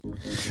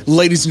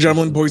Ladies and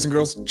gentlemen, boys and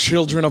girls,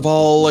 children of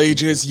all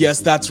ages, yes,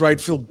 that's right.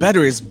 Phil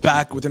Better is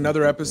back with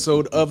another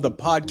episode of the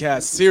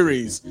podcast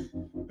series,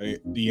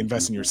 the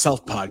Invest in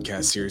Yourself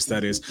podcast series,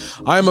 that is.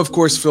 I'm, of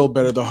course, Phil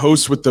Better, the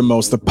host with the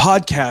most, the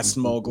podcast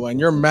mogul, and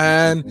your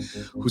man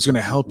who's going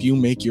to help you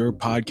make your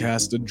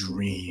podcast a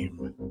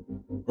dream,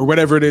 or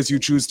whatever it is you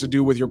choose to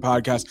do with your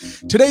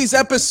podcast. Today's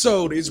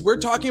episode is we're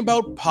talking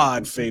about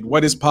pod fade.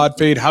 What is pod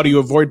fade? How do you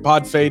avoid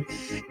pod fade?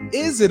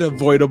 Is it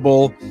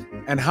avoidable?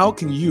 And how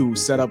can you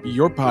set up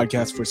your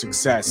podcast for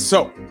success?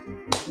 So,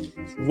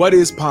 what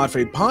is pod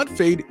fade? Pod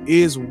fade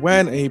is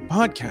when a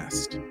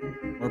podcast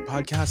or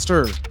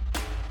podcaster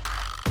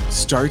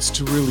starts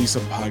to release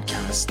a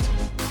podcast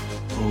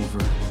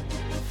over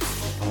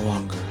a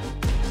longer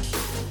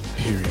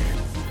period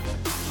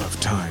of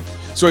time.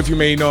 So if you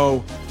may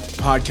know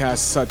podcasts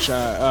such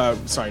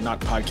not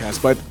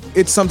podcasts, but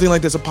it's something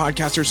like this. A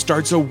podcaster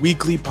starts a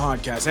weekly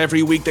podcast.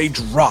 Every week they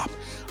drop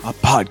a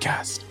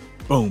podcast.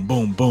 Boom,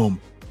 boom,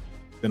 boom.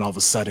 Then all of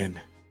a sudden,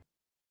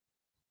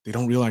 they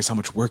don't realize how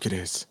much work it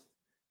is.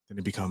 Then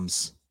it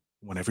becomes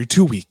one every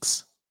 2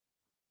 weeks.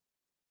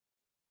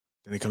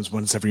 Then it comes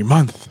once every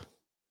month.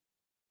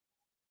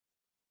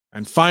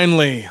 And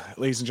finally,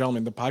 ladies and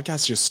gentlemen, the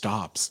podcast just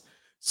stops.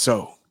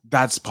 So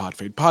that's pod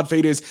fade. Pod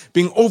fade is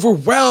being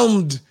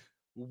overwhelmed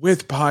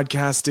with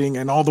podcasting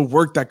and all the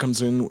work that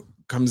comes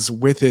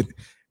with it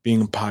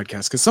being a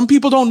podcast. Because some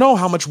people don't know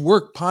how much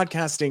work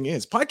podcasting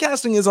is.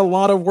 Podcasting is a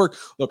lot of work.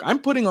 Look, I'm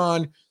putting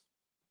on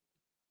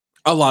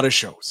a lot of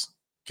shows.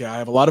 Okay, I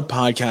have a lot of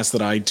podcasts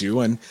that I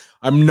do, and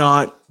I'm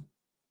not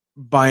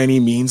by any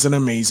means an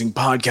amazing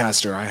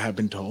podcaster, I have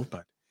been told,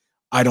 but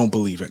I don't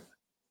believe it.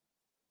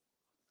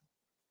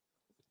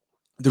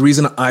 The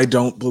reason I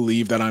don't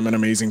believe that I'm an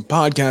amazing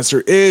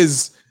podcaster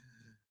is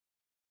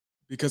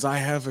because I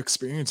have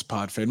experienced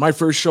pod fade. My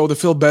first show, the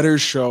Phil Better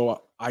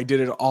Show, I did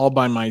it all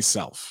by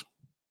myself.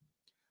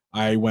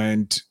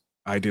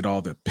 I did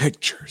all the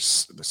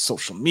pictures, the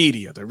social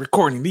media, the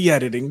recording, the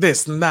editing,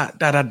 this and that,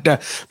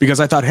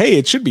 because I thought, hey,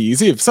 it should be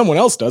easy. If someone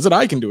else does it,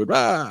 I can do it.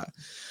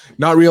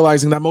 Not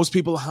realizing that most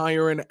people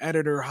hire an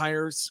editor,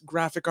 hire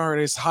graphic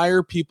artists,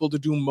 hire people to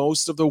do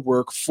most of the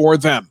work for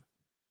them.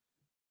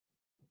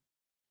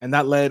 And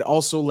that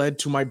also led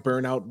to my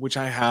burnout, which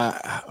I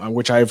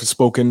have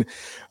spoken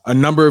a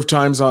number of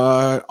times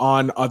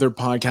on other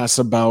podcasts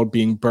about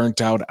being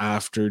burnt out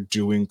after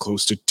doing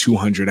close to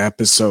 200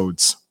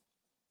 episodes.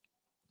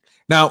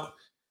 Now,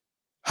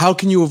 how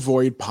can you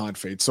avoid pod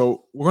fade?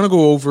 So we're going to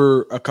go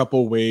over a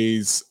couple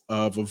ways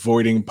of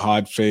avoiding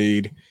pod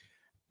fade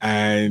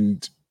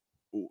and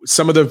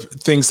some of the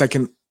things that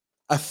can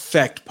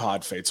affect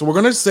pod fade. So we're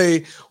going to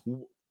say,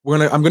 I'm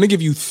going to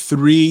give you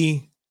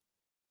 3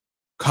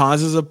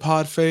 causes of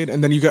pod fade,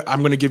 and then I'm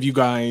going to give you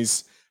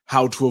guys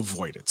how to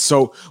avoid it.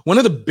 So one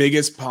of the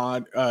biggest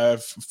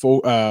causes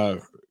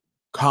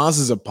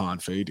of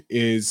pod fade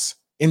is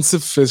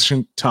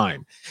insufficient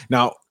time.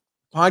 Now,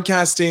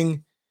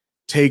 podcasting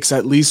takes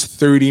at least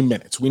 30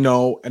 minutes. We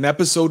know an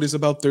episode is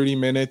about 30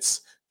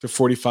 minutes to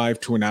 45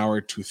 to an hour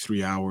to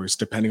 3 hours,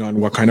 depending on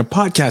what kind of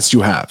podcast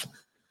you have.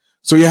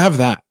 So you have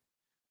that.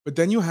 But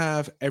then you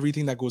have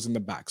everything that goes in the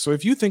back. So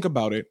if you think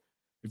about it,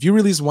 if you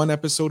release one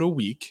episode a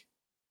week,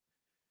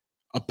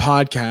 a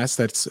podcast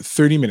that's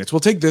 30 minutes.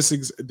 We'll take this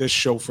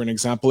show for an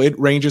example. It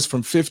ranges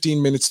from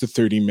 15 minutes to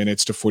 30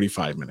 minutes to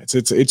 45 minutes.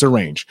 It's a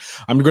range.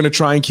 I'm going to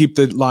try and keep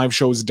the live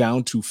shows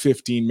down to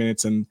 15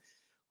 minutes, and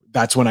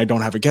that's when I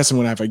don't have a guest. And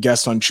when I have a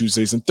guest on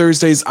Tuesdays and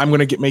Thursdays, I'm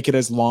going to make it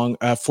as long,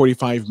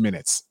 45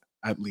 minutes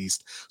at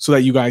least, so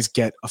that you guys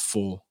get a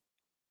full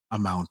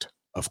amount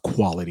of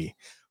quality.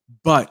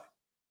 But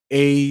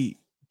a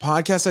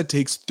podcast that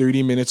takes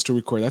 30 minutes to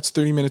record, that's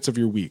 30 minutes of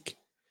your week.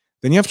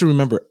 Then you have to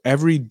remember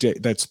every day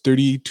that's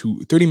 30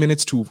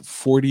 minutes to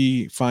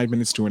 45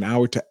 minutes to an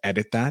hour to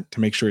edit that, to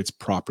make sure it's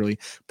properly,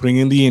 putting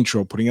in the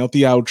intro, putting out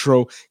the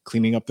outro,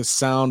 cleaning up the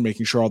sound,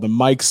 making sure all the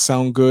mics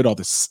sound good, all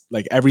this,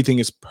 like everything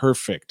is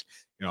perfect,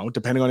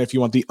 depending on if you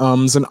want the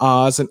ums and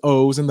ahs and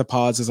ohs and the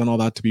pauses and all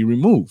that to be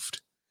removed.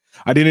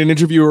 I did an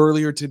interview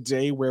earlier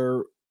today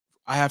where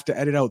I have to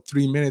edit out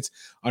 3 minutes,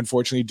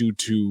 unfortunately, due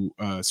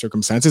to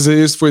circumstances. It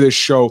is for this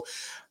show,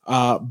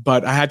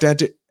 but I had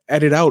to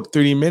edit out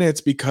 30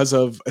 minutes because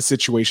of a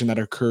situation that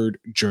occurred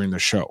during the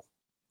show.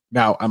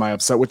 Now, am I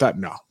upset with that?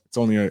 No.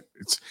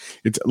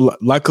 It's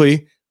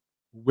luckily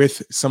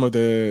with some of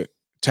the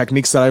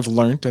techniques that I've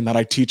learned and that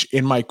I teach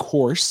in my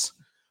course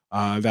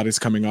that is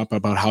coming up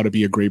about how to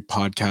be a great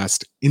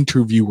podcast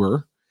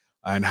interviewer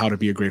and how to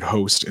be a great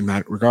host in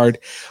that regard.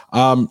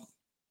 I'm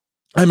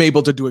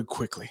able to do it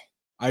quickly.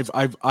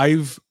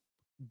 I've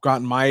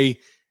gotten my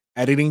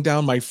editing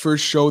down. My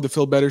first show, the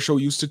Phil Better Show,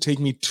 used to take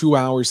me 2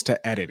 hours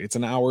to edit. It's a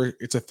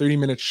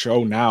 30-minute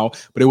show now,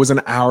 but it was an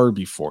hour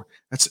before.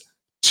 That's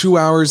 2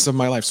 hours of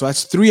my life. So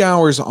that's 3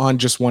 hours on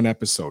just one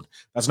episode.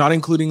 That's not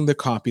including the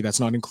copy.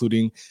 That's not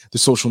including the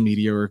social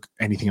media or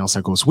anything else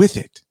that goes with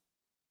it.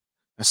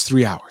 That's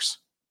 3 hours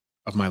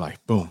of my life.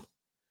 Boom.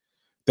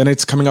 Then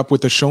it's coming up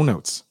with the show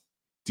notes,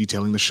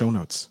 detailing the show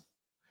notes.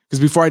 Because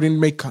before I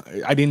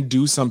didn't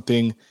do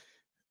something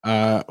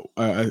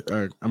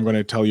I'm going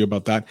to tell you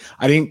about that.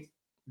 I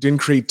didn't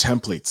create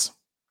templates,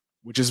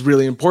 which is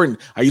really important.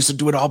 I used to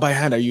do it all by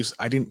hand.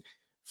 I didn't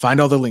find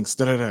all the links.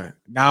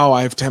 Now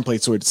I have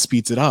templates, so it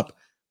speeds it up.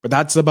 But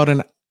that's about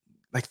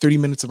 30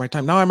 minutes of my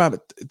time. Now I'm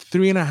at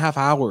 3.5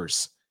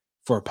 hours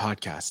for a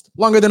podcast,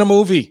 longer than a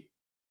movie.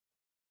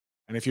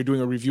 And if you're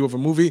doing a review of a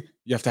movie,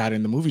 you have to add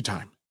in the movie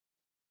time.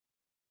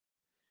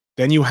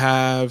 Then you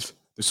have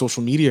the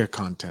social media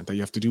content that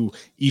you have to do,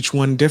 each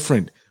one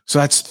different. So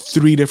that's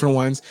 3 different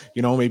ones,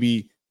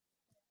 maybe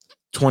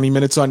 20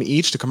 minutes on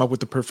each to come up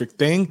with the perfect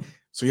thing.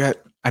 So you got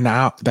an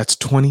hour. That's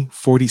 20,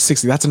 40,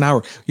 60. That's an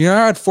hour. You're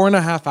at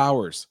 4.5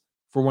 hours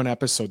for one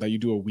episode that you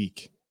do a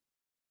week.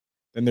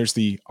 Then there's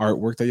the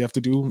artwork that you have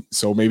to do.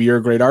 So maybe you're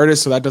a great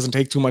artist, so that doesn't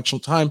take too much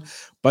time,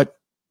 but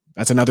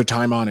that's another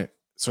time on it.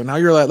 So now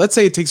you're let's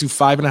say it takes you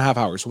 5.5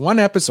 hours. One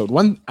episode,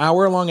 1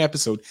 hour long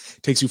episode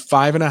takes you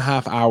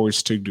 5.5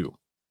 hours to do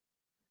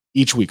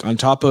each week, on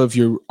top of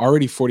your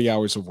already 40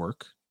 hours of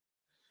work,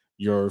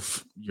 your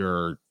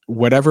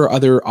whatever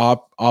other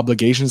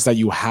obligations that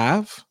you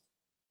have.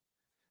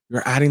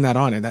 You're adding that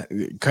on, and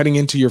that cutting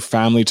into your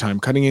family time,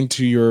 cutting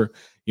into your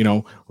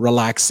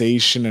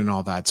relaxation and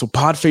all that. So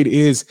pod fade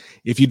is,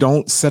 if you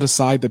don't set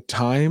aside the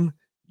time,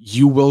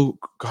 you will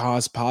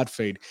cause pod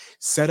fade.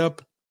 Set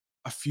up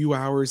a few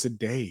hours a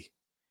day.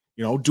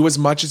 Do as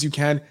much as you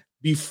can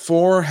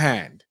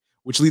beforehand,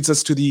 which leads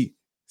us to the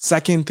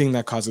second thing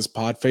that causes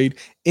pod fade: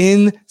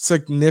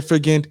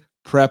 insignificant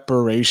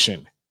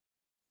preparation.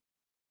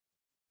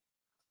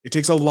 It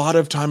takes a lot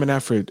of time and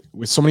effort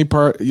with so many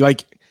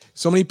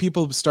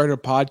people start a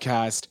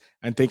podcast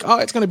and think, oh,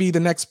 it's going to be the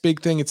next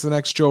big thing. It's the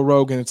next Joe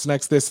Rogan. It's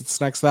next this.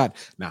 It's next that.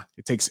 Nah,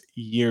 it takes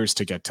years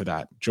to get to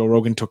that. Joe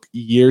Rogan took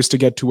years to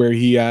get to where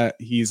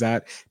he's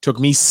at. It took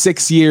me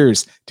 6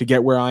 years to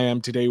get where I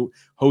am today,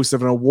 host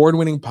of an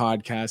award-winning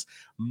podcast,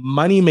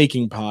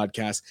 money-making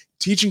podcast,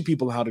 teaching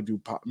people how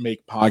to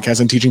make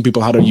podcasts and teaching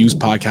people how to use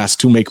podcasts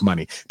to make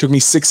money. It took me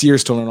 6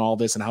 years to learn all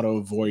this and how to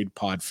avoid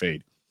pod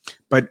fade.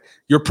 But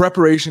your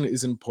preparation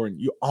is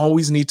important. You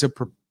always need to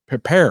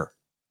prepare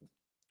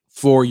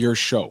for your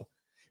show.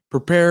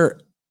 Prepare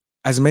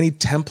as many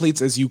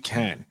templates as you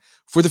can.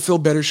 For the Phil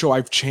Better Show,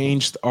 I've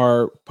changed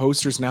our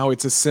posters now.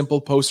 It's a simple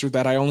poster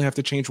that I only have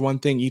to change one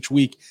thing each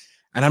week.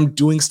 And I'm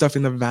doing stuff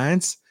in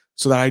advance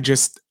so that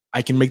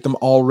I can make them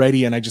all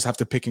ready and I just have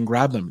to pick and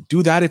grab them.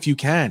 Do that if you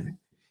can.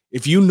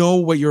 If you know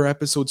what your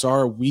episodes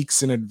are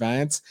weeks in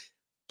advance,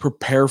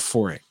 prepare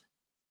for it.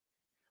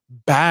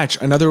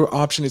 Batch. Another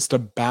option is to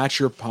batch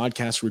your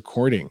podcast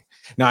recording.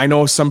 Now, I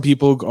know some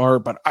people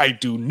but I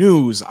do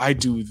news, I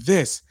do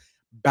this.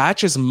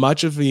 Batch as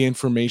much of the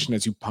information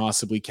as you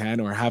possibly can,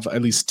 or have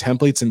at least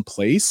templates in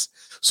place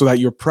so that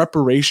your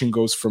preparation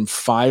goes from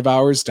 5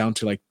 hours down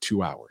to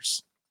 2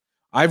 hours.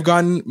 I've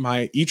gotten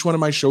each one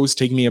of my shows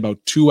taking me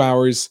about 2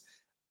 hours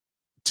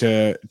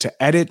to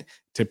edit,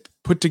 to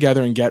put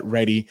together and get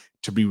ready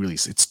to be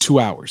released. It's 2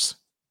 hours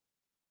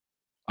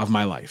of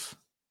my life,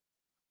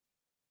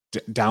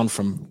 down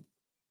from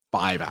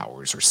 5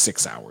 hours or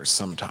 6 hours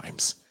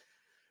sometimes.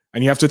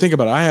 And you have to think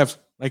about it. I have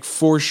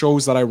 4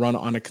 shows that I run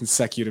on a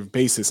consecutive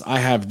basis. I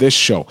have this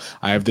show.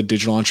 I have the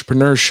Digital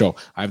Entrepreneur Show.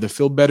 I have the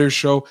Phil Better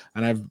Show,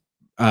 and I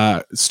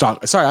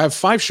have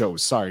 5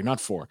 shows. Sorry,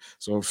 not 4.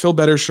 So Phil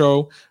Better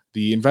Show,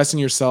 the Invest in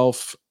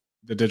Yourself,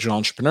 the Digital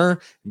Entrepreneur,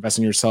 Invest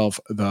in Yourself,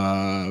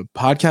 the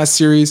podcast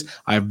series.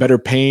 I have Better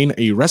Pain,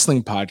 a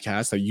wrestling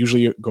podcast that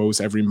usually goes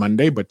every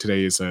Monday, but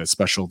today is a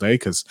special day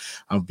because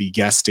I'll be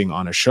guesting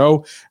on a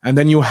show. And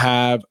then you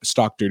have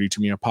Stock Dirty to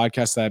Me, a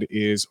podcast that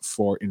is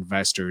for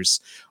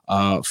investors,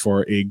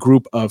 for a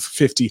group of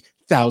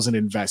 50,000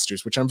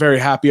 investors, which I'm very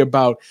happy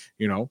about,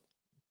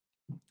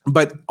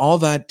 But all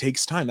that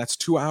takes time. That's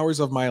 2 hours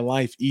of my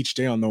life each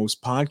day on those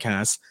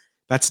podcasts.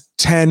 That's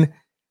 10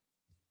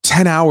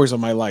 hours of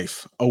my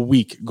life a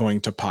week going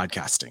to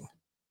podcasting.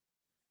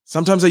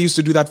 Sometimes I used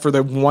to do that for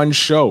the one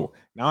show.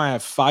 Now I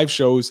have 5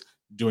 shows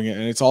doing it,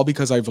 and it's all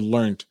because I've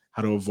learned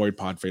how to avoid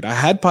pod fade. I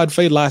had pod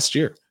fade last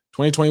year.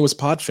 2020 was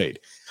pod fade.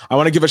 I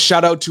want to give a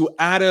shout out to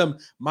Adam,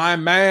 my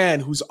man,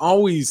 who's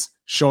always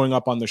showing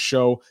up on the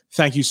show.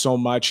 Thank you so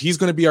much. He's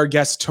going to be our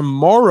guest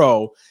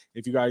tomorrow.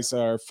 If you guys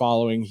are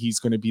following, he's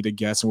going to be the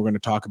guest, and we're going to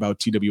talk about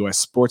TWS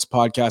Sports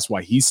Podcast,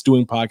 why he's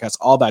doing podcasts,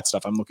 all that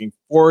stuff. I'm looking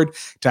forward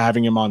to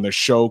having him on the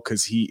show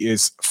because he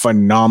is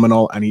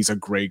phenomenal and he's a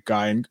great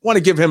guy, and want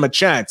to give him a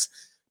chance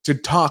to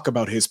talk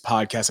about his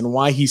podcast and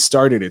why he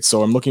started it.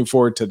 So I'm looking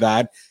forward to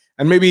that.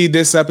 And maybe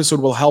this episode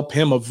will help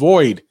him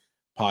avoid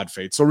pod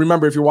fade. So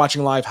remember, if you're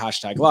watching live,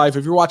 hashtag live.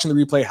 If you're watching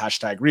the replay,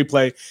 hashtag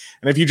replay.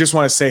 And if you just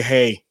want to say,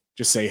 hey,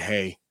 just say,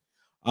 hey.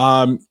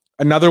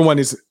 Another one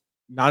is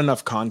not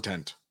enough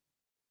content.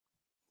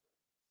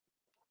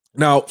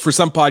 Now, for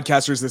some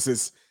podcasters, this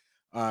is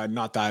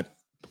not that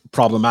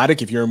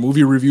problematic. If you're a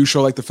movie review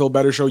show like the Phil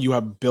Better Show, you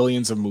have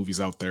billions of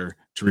movies out there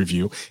to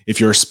review. If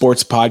you're a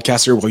sports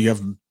podcaster, well, you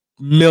have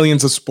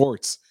millions of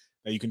sports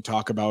that you can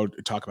talk about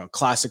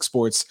classic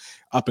sports,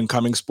 up and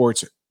coming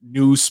sports,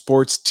 new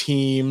sports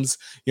teams,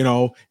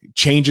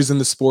 changes in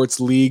the sports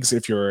leagues.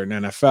 If you're an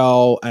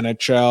NFL,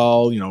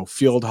 NHL,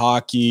 field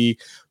hockey,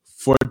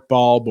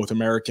 football, both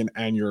American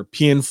and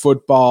European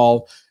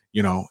football,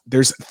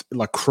 there's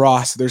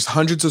lacrosse, there's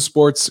hundreds of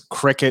sports,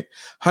 cricket,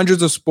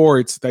 hundreds of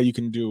sports that you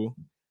can do.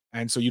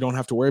 And so you don't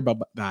have to worry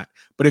about that.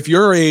 But if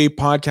you're a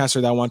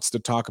podcaster that wants to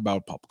talk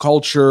about pop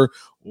culture,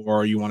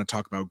 or you want to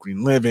talk about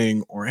green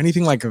living or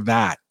anything like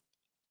that,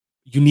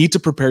 you need to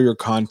prepare your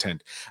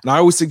content. And I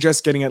always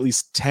suggest getting at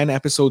least 10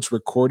 episodes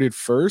recorded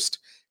first,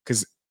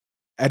 because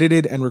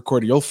edited and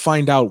recorded, you'll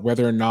find out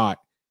whether or not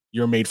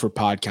you're made for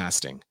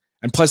podcasting.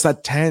 And plus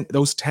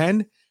those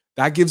 10,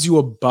 that gives you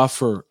a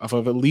buffer of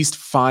at least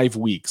 5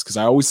 weeks. Because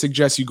I always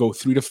suggest you go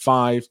 3 to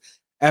 5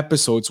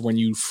 episodes when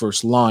you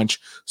first launch,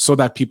 so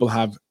that people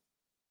have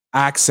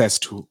access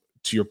to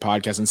your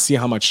podcast and see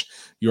how much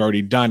you're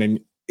already done. And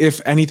if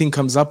anything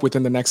comes up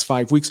within the next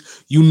 5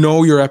 weeks,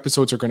 your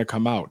episodes are going to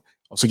come out.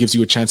 Also gives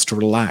you a chance to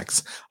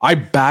relax. I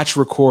batch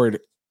record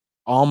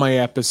all my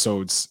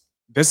episodes.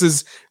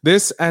 This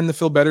and the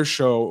Phil Better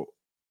Show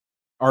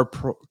are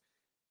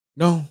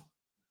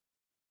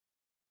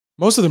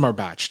most of them are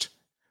batched,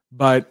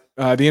 but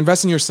the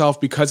Invest in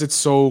Yourself, because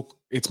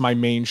it's my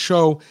main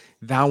show,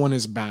 that one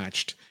is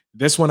batched.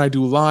 This one I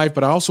do live,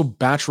 but I also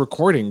batch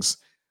recordings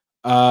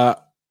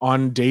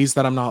on days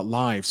that I'm not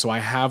live. So I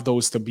have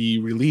those to be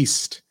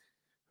released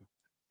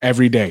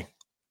every day.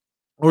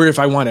 Or if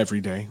I want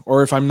every day,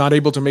 or if I'm not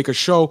able to make a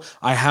show,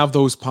 I have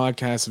those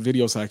podcast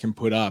videos that I can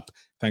put up,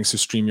 thanks to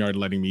StreamYard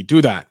letting me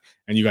do that.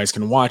 And you guys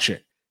can watch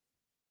it.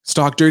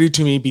 Stock Dirty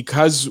to me,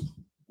 because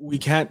we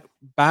can't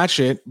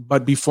batch it,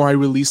 but before I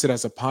release it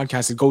as a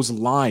podcast, it goes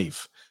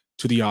live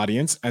to the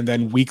audience. And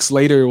then weeks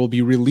later, it will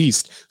be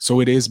released. So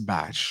it is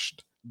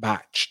batched.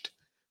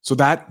 So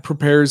that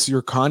prepares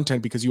your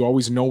content, because you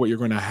always know what you're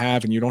going to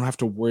have and you don't have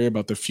to worry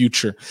about the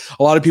future.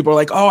 A lot of people are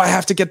like, oh, I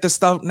have to get this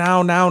stuff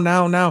now.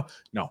 No.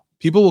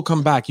 People will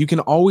come back. You can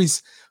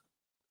always,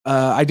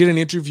 I did an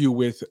interview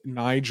with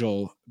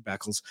Nigel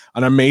Beckles,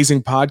 an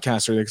amazing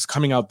podcaster that's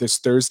coming out this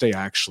Thursday,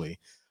 actually,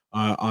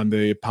 on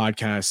the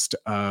podcast,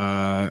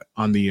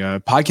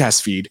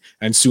 podcast feed,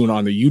 and soon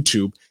on the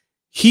YouTube.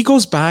 He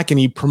goes back and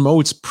he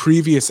promotes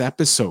previous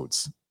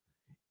episodes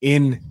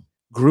in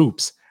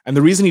groups. And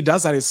the reason he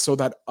does that is so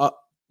that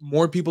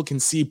more people can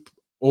see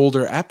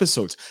older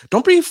episodes.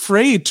 Don't be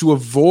afraid to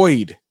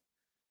avoid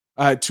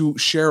to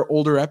share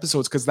older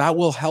episodes, because that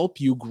will help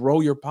you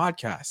grow your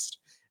podcast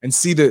and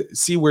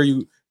see where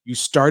you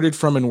started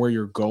from and where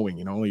you're going.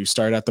 You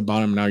started at the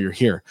bottom, now you're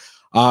here.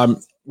 We're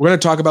going to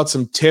talk about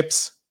some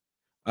tips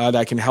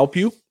that can help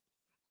you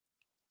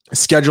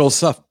schedule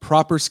stuff,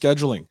 proper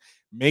scheduling.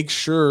 Make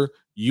sure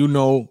you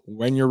know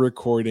when you're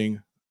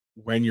recording,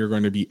 when you're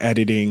going to be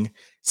editing.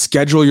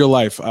 Schedule your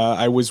life.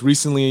 I was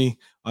recently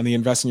on the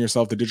Invest in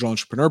Yourself, the Digital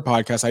Entrepreneur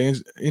podcast. I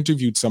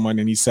interviewed someone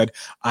and he said,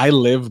 I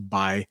live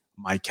by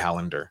my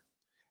calendar.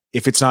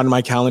 If it's not in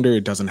my calendar,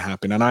 it doesn't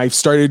happen. And I've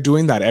started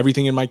doing that.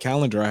 Everything in my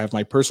calendar. I have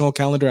my personal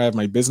calendar. I have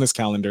my business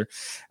calendar.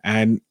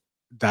 And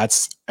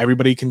that's,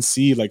 everybody can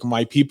see, like,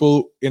 my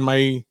people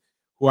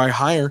who I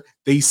hire,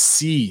 they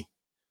see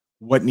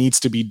what needs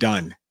to be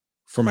done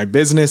for my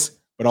business,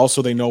 but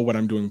also they know what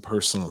I'm doing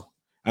personal.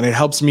 And it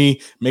helps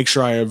me make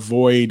sure I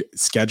avoid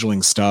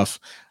scheduling stuff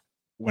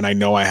when I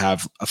know I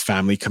have a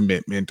family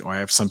commitment or I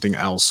have something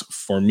else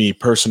for me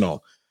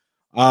personal.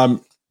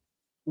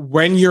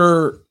 When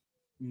you're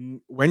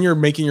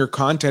making your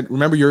content,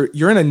 remember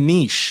you're in a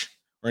niche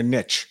or a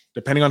niche,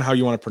 depending on how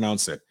you want to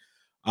pronounce it.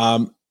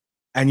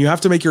 And you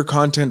have to make your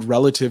content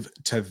relative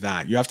to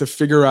that. You have to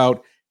figure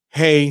out,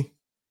 hey,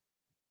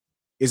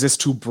 is this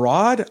too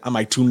broad? Am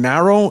I too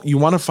narrow? You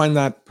want to find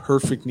that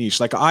perfect niche.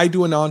 Like, I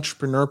do an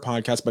entrepreneur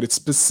podcast, but it's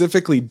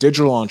specifically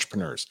digital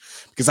entrepreneurs,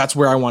 because that's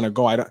where I want to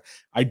go.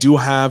 I do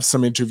have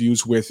some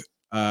interviews with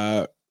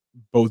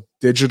both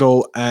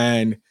digital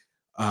and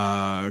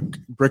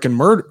brick and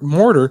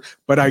mortar,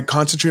 but I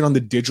concentrate on the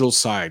digital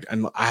side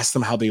and ask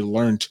them how they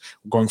learned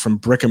going from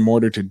brick and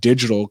mortar to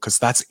digital, because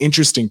that's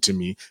interesting to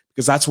me,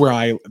 because that's where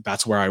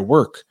I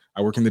work.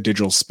 I work in the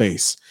digital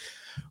space.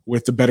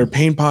 With the Better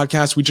Pain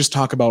podcast, we just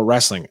talk about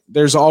wrestling.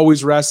 There's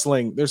always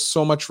wrestling. There's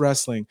so much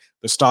wrestling.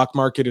 The stock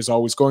market is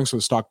always going, so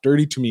the Stock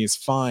Dirty to me is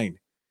fine.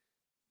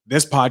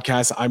 This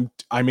podcast,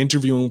 I'm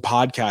interviewing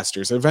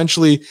podcasters.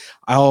 Eventually,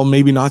 I'll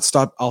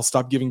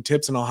stop giving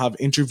tips and I'll have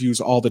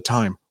interviews all the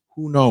time.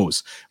 Who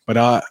knows?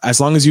 But as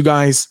long as you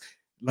guys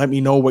let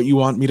me know what you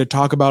want me to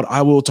talk about,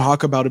 I will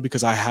talk about it,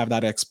 because I have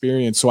that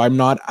experience. So I'm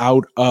not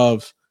out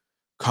of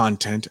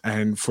content.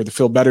 And for the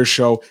Phil Better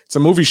Show, it's a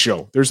movie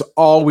show. There's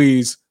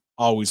always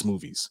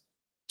movies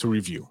to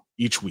review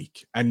each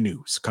week and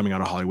news coming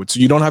out of Hollywood. So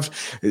you don't have,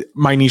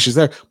 my niche is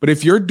there. But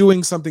if you're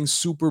doing something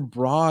super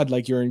broad,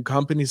 like you're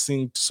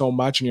encompassing so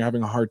much and you're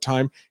having a hard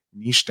time,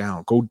 niche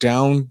down. Go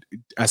down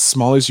as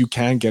small as you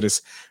can. Get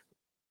as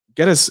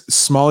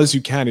small as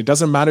you can. It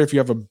doesn't matter if you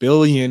have 1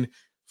 billion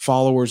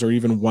followers or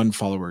even 1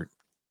 follower.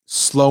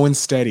 Slow and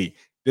steady.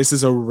 This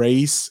is a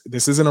race.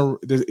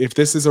 If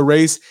this is a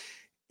race,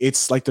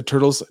 it's like the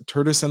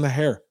tortoise and the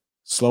hare.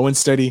 Slow and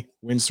steady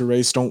wins the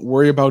race. Don't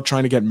worry about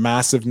trying to get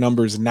massive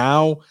numbers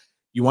now.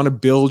 You want to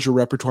build your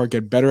repertoire,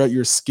 get better at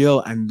your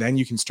skill, and then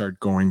you can start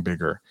going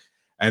bigger.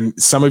 And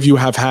some of you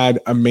have had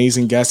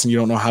amazing guests and you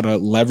don't know how to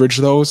leverage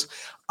those.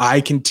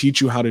 I can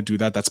teach you how to do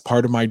that. That's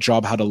part of my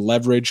job, how to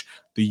leverage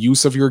the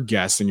use of your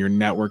guests and your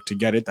network to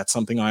get it. That's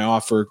something I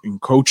offer in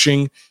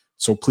coaching.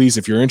 So please,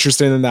 if you're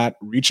interested in that,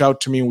 reach out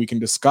to me and we can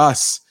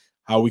discuss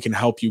how we can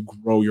help you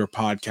grow your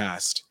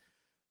podcast.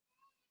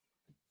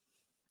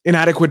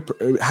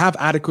 Have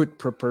adequate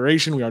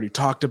preparation. We already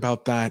talked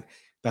about that.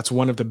 That's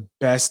one of the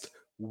best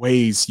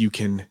ways you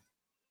can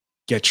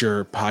get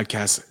your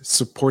podcast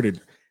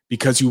supported,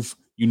 because you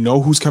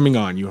know who's coming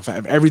on. You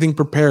have everything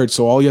prepared.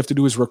 So all you have to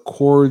do is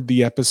record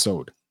the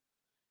episode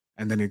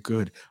and then it's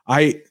good.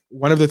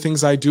 One of the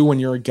things I do when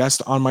you're a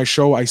guest on my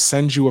show, I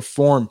send you a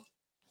form.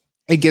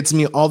 It gets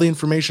me all the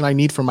information I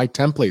need for my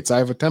templates. I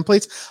have a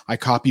templates, I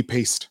copy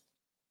paste.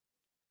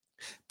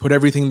 Put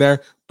everything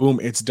there, boom,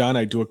 it's done.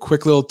 I do a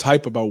quick little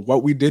type about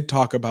what we did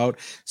talk about,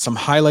 some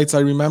highlights I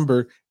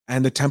remember,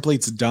 and the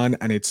template's done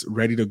and it's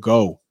ready to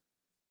go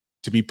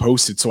to be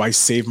posted. So I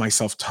save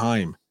myself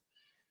time.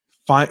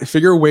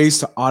 Figure ways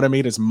to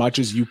automate as much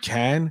as you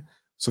can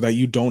so that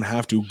you don't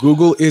have to.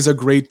 Google is a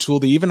great tool.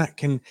 They even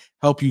can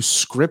help you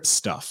script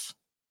stuff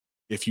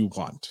if you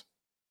want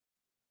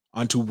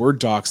onto Word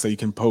docs that you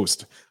can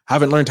post.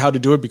 Haven't learned how to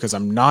do it because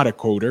I'm not a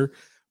coder,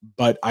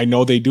 but I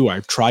know they do.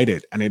 I've tried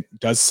it and it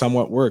does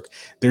somewhat work.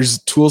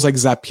 There's tools like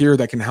Zapier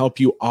that can help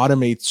you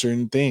automate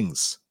certain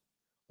things.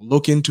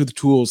 Look into the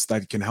tools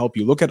that can help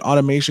you. Look at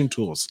automation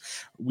tools.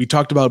 We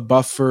talked about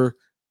Buffer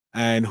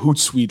and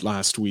Hootsuite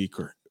last week,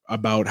 or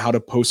about how to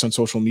post on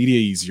social media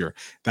easier.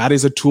 That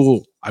is a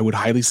tool I would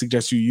highly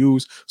suggest you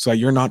use so that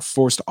you're not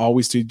forced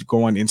always to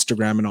go on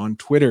Instagram and on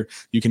Twitter.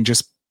 You can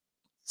just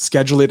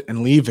schedule it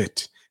and leave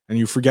it, and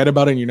you forget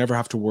about it and you never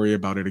have to worry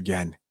about it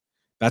again.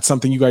 That's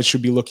something you guys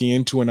should be looking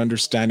into and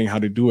understanding how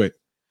to do it.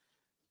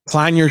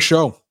 Plan your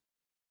show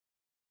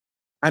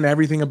and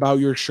everything about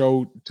your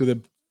show to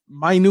the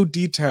minute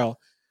detail.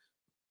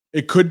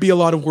 It could be a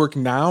lot of work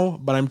now,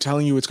 but I'm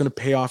telling you, it's going to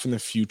pay off in the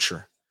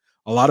future.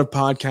 A lot of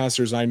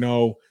podcasters I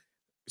know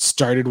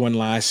started one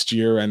last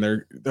year and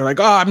they're like,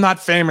 oh, I'm not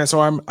famous,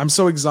 or I'm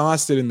so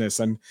exhausted in this,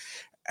 and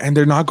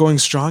they're not going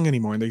strong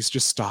anymore, and they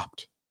just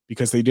stopped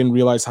because they didn't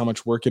realize how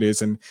much work it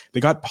is, and they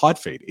got pod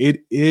fade.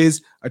 It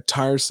is a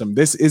tiresome.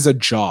 This is a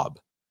job.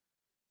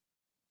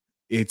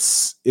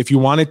 It's, if you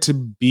want it to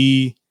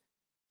be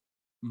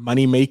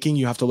money making,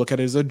 you have to look at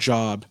it as a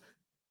job.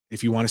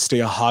 If you want to stay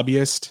a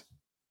hobbyist,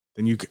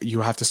 then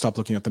you have to stop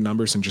looking at the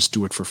numbers and just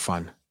do it for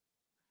fun.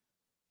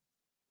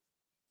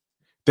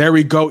 There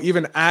we go.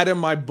 Even Adam,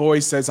 my boy,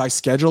 says, I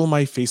schedule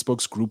my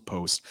Facebook's group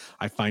post.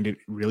 I find it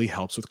really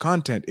helps with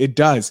content. It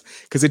does,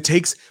 because it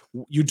takes,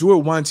 you do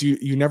it once,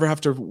 you never have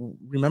to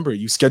remember.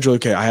 You schedule,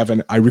 okay,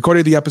 I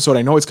recorded the episode.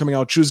 I know it's coming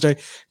out Tuesday.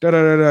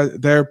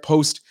 There,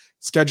 post,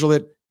 schedule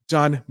it,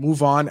 done,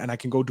 move on, and I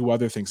can go do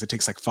other things. It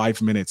takes like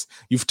 5 minutes.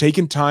 You've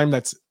taken time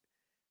that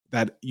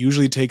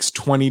usually takes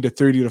 20 to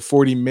 30 to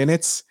 40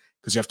 minutes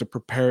because you have to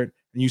prepare it,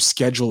 and you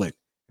schedule it,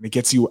 and it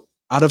gets you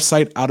out of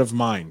sight, out of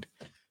mind.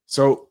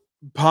 So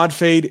pod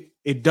fade,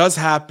 it does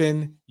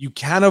happen. You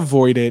can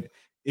avoid it.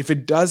 If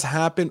it does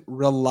happen,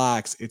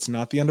 relax. It's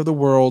not the end of the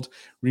world.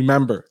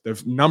 Remember,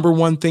 the number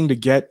one thing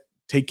to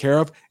take care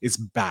of is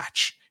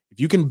batch.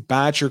 If you can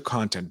batch your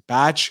content,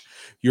 batch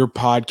your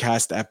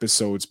podcast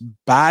episodes,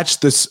 batch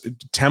this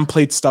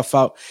template stuff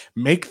out,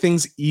 make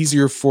things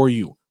easier for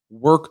you.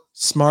 Work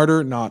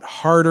smarter, not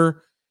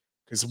harder.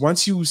 Because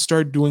once you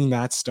start doing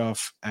that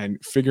stuff and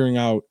figuring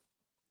out,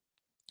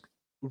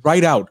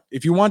 write out,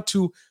 if you want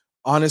to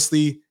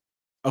honestly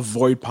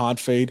avoid pod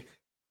fade,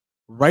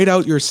 write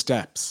out your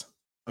steps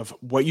of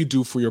what you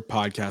do for your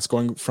podcast,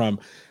 going from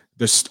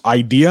this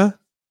idea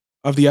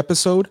of the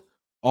episode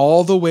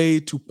all the way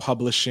to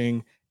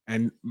publishing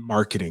and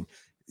marketing.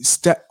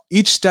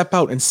 Each step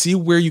out and see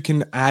where you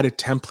can add a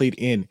template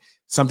in,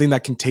 something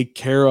that can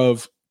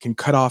can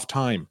cut off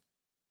time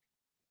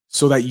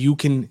so that you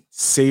can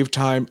save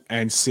time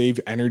and save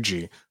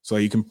energy so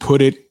that you can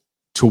put it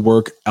to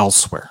work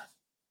elsewhere.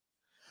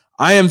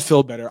 I am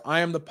Phil Better.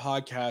 I am the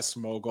podcast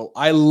mogul.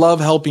 I love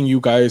helping you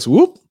guys.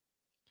 Whoop.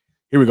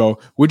 Here we go.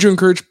 Would you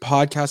encourage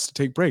podcasts to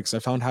take breaks? I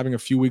found having a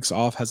few weeks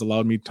off has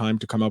allowed me time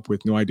to come up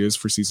with new ideas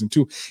for season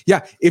 2.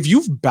 Yeah, if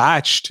you've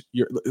batched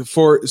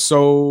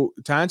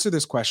to answer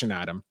this question,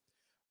 Adam,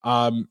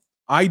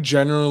 I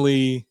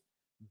generally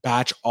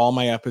batch all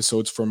my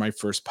episodes for my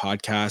first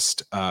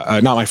podcast,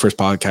 not my first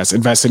podcast,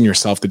 Invest in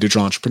Yourself, the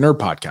Digital Entrepreneur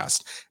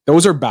Podcast.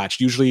 Those are batched.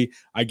 Usually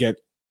I get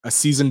a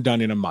season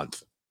done in a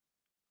month.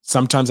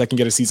 Sometimes I can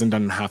get a season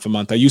done in half a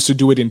month. I used to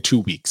do it in 2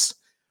 weeks,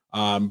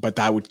 but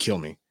that would kill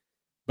me.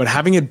 But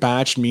having it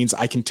batched means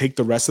I can take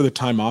the rest of the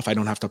time off. I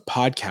don't have to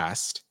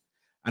podcast,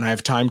 and I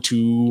have time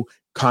to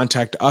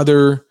contact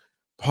other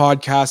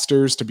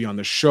podcasters to be on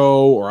the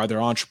show or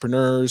other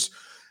entrepreneurs.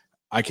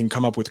 I can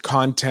come up with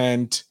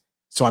content.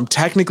 So I'm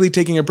technically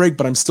taking a break,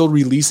 but I'm still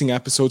releasing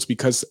episodes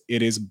because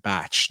it is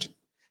batched.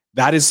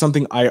 That is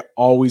something I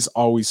always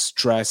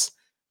stress.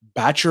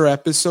 batch your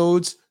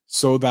episodes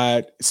so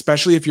that,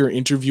 especially if you're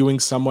interviewing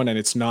someone and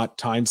it's not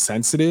time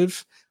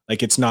sensitive,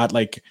 like it's not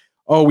like,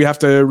 oh, we have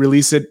to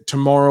release it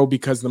tomorrow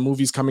because the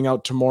movie's coming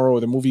out tomorrow, or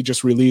the movie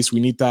just released, we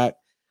need that.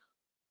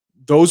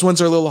 Those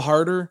ones are a little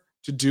harder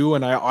to do,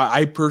 and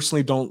I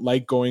personally don't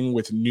like going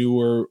with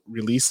newer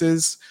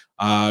releases,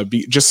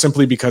 just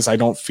simply because I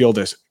don't feel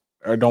this.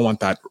 I don't want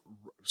that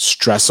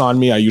stress on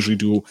me. I usually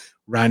do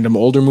random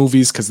older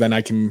movies because then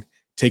I can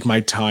take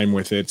my time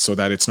with it so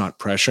that it's not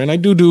pressure. And I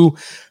do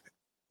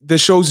the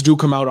shows do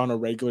come out on a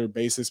regular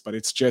basis, but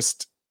it's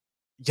just,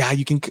 yeah,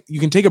 you can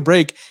take a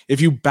break.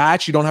 If you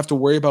batch, you don't have to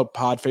worry about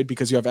pod fade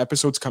because you have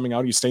episodes coming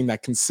out. You stay in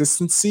that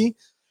consistency,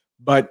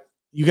 but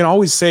you can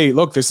always say,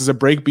 look, this is a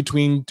break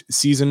between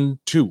season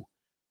 2,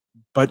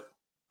 but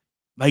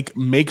like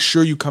make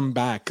sure you come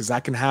back because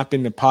that can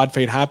happen. The pod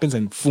fade happens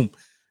and boom,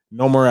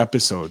 no more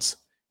episodes.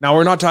 Now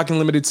we're not talking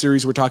limited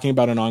series. We're talking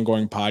about an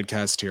ongoing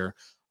podcast here.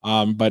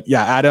 But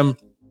yeah, Adam,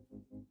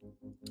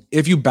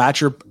 if you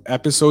batch your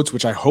episodes,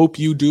 which I hope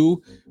you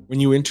do when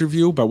you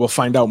interview, but we'll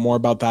find out more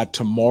about that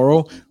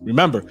tomorrow.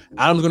 Remember,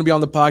 Adam's going to be on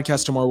the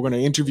podcast tomorrow. We're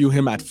going to interview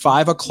him at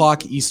 5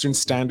 o'clock Eastern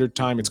Standard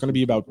Time. It's going to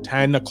be about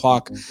 10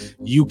 o'clock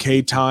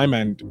UK time.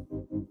 And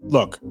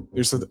look,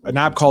 there's an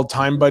app called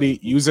Time Buddy.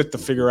 Use it to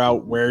figure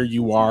out where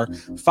you are.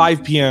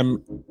 5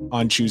 p.m.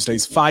 on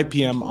Tuesdays, 5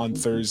 p.m. on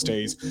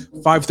Thursdays,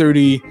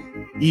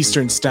 5:30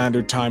 Eastern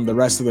Standard Time the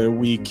rest of the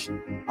week.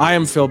 I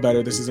am Phil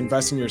Better. This is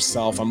Invest in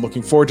Yourself. I'm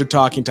looking forward to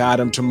talking to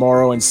Adam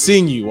tomorrow and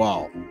seeing you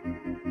all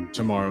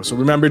tomorrow. So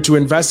remember to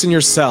invest in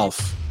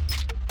yourself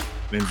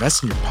and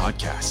invest in your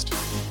podcast.